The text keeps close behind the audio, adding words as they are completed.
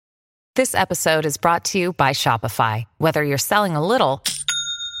This episode is brought to you by Shopify. Whether you're selling a little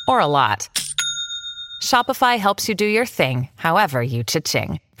or a lot, Shopify helps you do your thing, however you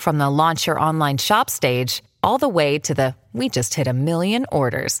cha-ching. From the launch your online shop stage, all the way to the we just hit 1 million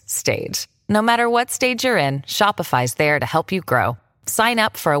orders stage. No matter what stage you're in, Shopify's there to help you grow. Sign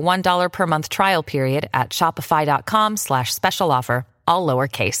up for a $1 per month trial period at shopify.com/special offer, all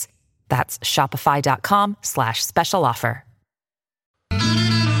lowercase. That's shopify.com/special offer.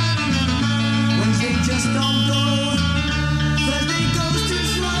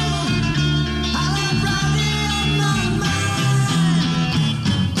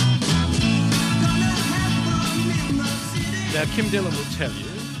 Now, Kim Dillon will tell you,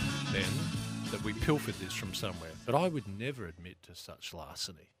 then, that we pilfered this from somewhere, but I would never admit to such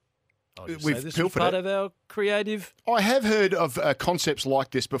larceny. We've this pilfered was part it. of our creative... I have heard of concepts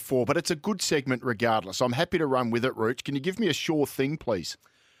like this before, but it's a good segment regardless. I'm happy to run with it, Rooch. Can you give me a sure thing, please?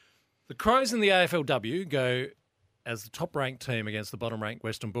 The Crows in the AFLW go as the top-ranked team against the bottom-ranked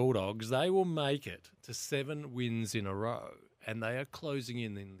Western Bulldogs. They will make it to 7 wins in a row, and they are closing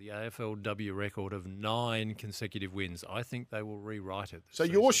in the AFLW record of 9 consecutive wins. I think they will rewrite it. So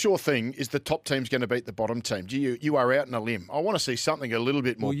your sure thing is the top team's going to beat the bottom team. You are out on a limb. I want to see something a little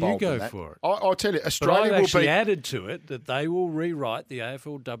bit more bold than that. Well, you go for it. I'll tell you, But Australia I've will actually beat added to it that they will rewrite the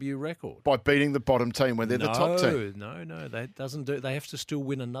AFLW record. by beating the bottom team when they're the top team. No, that doesn't do. They have to still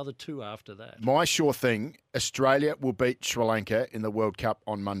win another 2 after that. My sure thing, Australia will beat Sri Lanka in the World Cup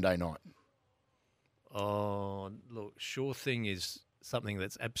on Monday night. Oh, look, sure thing is something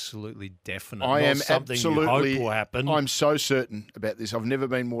that's absolutely definite. I not am something absolutely. you hope will happen. I'm so certain about this. I've never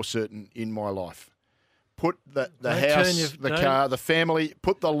been more certain in my life. Put the Don't house, turn your- the don't- car, the family.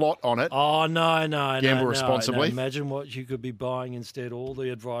 Put the lot on it. Oh, no. Gamble no, responsibly. No. Imagine what you could be buying instead. All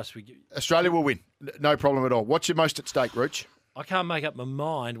the advice we give. Australia will win. No problem at all. What's your most at stake, Rooch? I can't make up my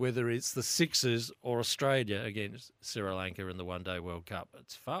mind whether it's the Sixers or Australia against Sri Lanka in the One-Day World Cup.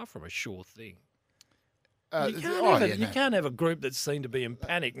 It's far from a sure thing. You can't have a group that's seen to be in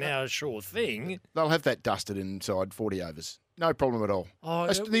panic now, a sure thing. They'll have that dusted inside 40 overs. No problem at all.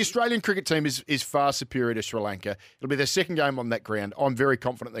 Oh, The Australian cricket team is far superior to Sri Lanka. It'll be their second game on that ground. I'm very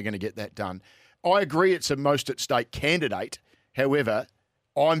confident they're going to get that done. I agree it's a most at stake candidate. However,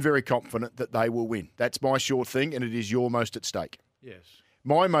 I'm very confident that they will win. That's my sure thing, and it is your most at stake. Yes.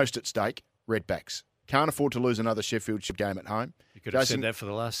 My most at stake, Redbacks. Can't afford to lose another Sheffield game at home. You could have said that for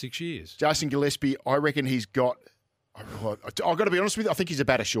the last 6 years. Jason Gillespie, I reckon he's got... I've got to be honest with you, I think he's a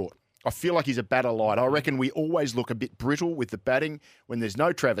batter short. I feel like he's a batter light. I reckon we always look a bit brittle with the batting when there's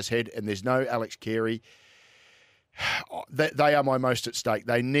no Travis Head and there's no Alex Carey. They are my most at stake.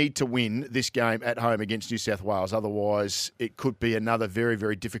 They need to win this game at home against New South Wales. Otherwise, it could be another very,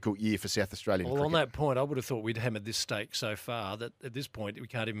 very difficult year for South Australian cricket. On that point, I would have thought we'd hammered this stake so far that at this point we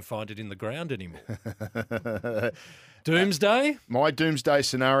can't even find it in the ground anymore. Doomsday? My doomsday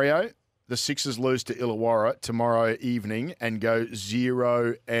scenario, the Sixers lose to Illawarra tomorrow evening and go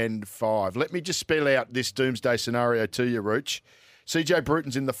 0-5. Let me just spell out this doomsday scenario to you, Rooch. CJ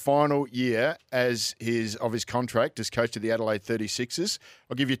Bruton's in the final year of his contract as coach of the Adelaide 36ers.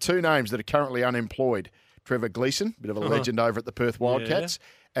 I'll give you 2 names that are currently unemployed. Trevor Gleeson, bit of a legend over at the Perth Wildcats,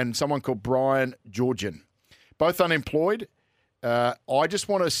 and someone called Brian Georgian. Both unemployed. I just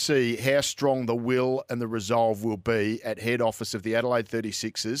want to see how strong the will and the resolve will be at head office of the Adelaide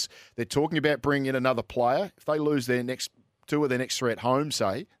 36ers. They're talking about bringing in another player. If they lose their next 2 of their next 3 at home,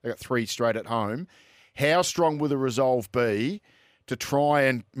 say, they've got 3 straight at home, how strong will the resolve be to try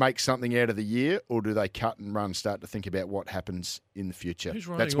and make something out of the year, or do they cut and run, start to think about what happens in the future?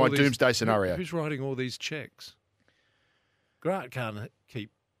 That's my doomsday scenario. Who's writing all these checks? Grant Kelly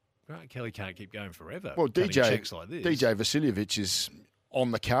can't keep going forever. Well, checks like this. DJ Vasiljevic is on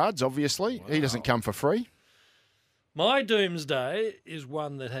the cards, obviously. Wow. He doesn't come for free. My doomsday is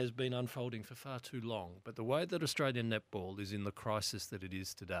one that has been unfolding for far too long, but the way that Australian netball is in the crisis that it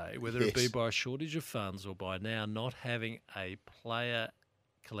is today, whether it be by a shortage of funds or by now not having a player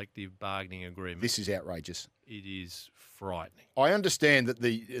collective bargaining agreement. This is outrageous. It is frightening. I understand that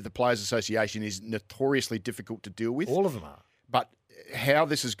the Players Association is notoriously difficult to deal with. All of them are. But how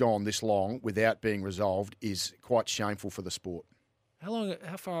this has gone this long without being resolved is quite shameful for the sport. How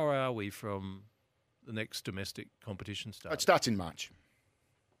far are we from the next domestic competition starts? It starts in March.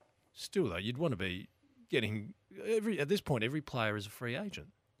 Still, though, you'd want to be getting at this point, every player is a free agent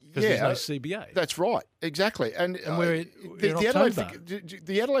because there's no CBA. That's right, exactly. And we're in the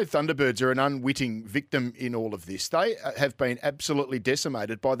Adelaide Thunderbirds are an unwitting victim in all of this. They have been absolutely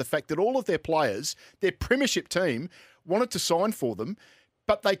decimated by the fact that all of their players, their premiership team, wanted to sign for them,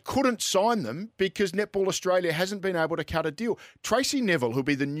 but they couldn't sign them because Netball Australia hasn't been able to cut a deal. Tracy Neville, who'll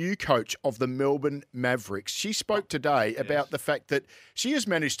be the new coach of the Melbourne Mavericks, she spoke today about the fact that she has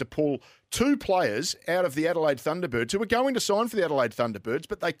managed to pull 2 players out of the Adelaide Thunderbirds who were going to sign for the Adelaide Thunderbirds,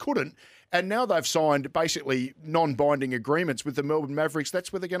 but they couldn't. And now they've signed basically non-binding agreements with the Melbourne Mavericks.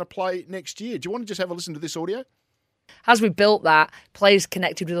 That's where they're going to play next year. Do you want to just have a listen to this audio? As we built that, players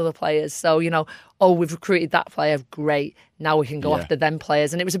connected with other players. So, we've recruited that player, great. Now we can go after them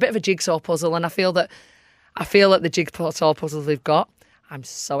players. And it was a bit of a jigsaw puzzle. And I feel that the jigsaw puzzles we've got, I'm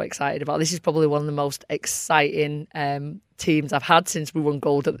so excited about. This is probably one of the most exciting teams I've had since we won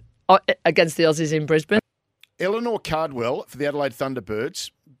gold against the Aussies in Brisbane. Eleanor Cardwell for the Adelaide Thunderbirds,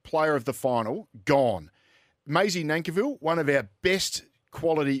 player of the final, gone. Maisie Nankivell, one of our best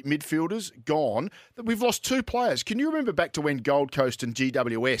quality midfielders, gone. We've lost 2 players. Can you remember back to when Gold Coast and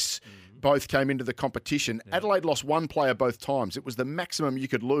GWS both came into the competition? Yeah. Adelaide lost 1 player both times. It was the maximum you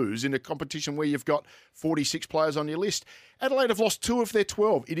could lose in a competition where you've got 46 players on your list. Adelaide have lost 2 of their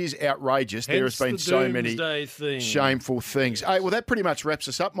 12. It is outrageous. Hence there has been so many shameful things. Hey, well, that pretty much wraps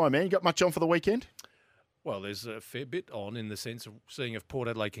us up, my man. You got much on for the weekend? Well, there's a fair bit on in the sense of seeing if Port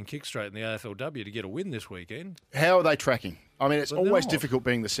Adelaide can kick straight in the AFLW to get a win this weekend. How are they tracking? I mean, it's always difficult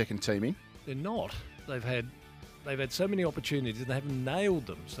being the second team in. They're not. They've had so many opportunities and they haven't nailed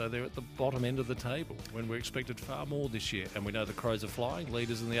them. So they're at the bottom end of the table when we're expected far more this year. And we know the Crows are flying,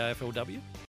 leaders in the AFLW.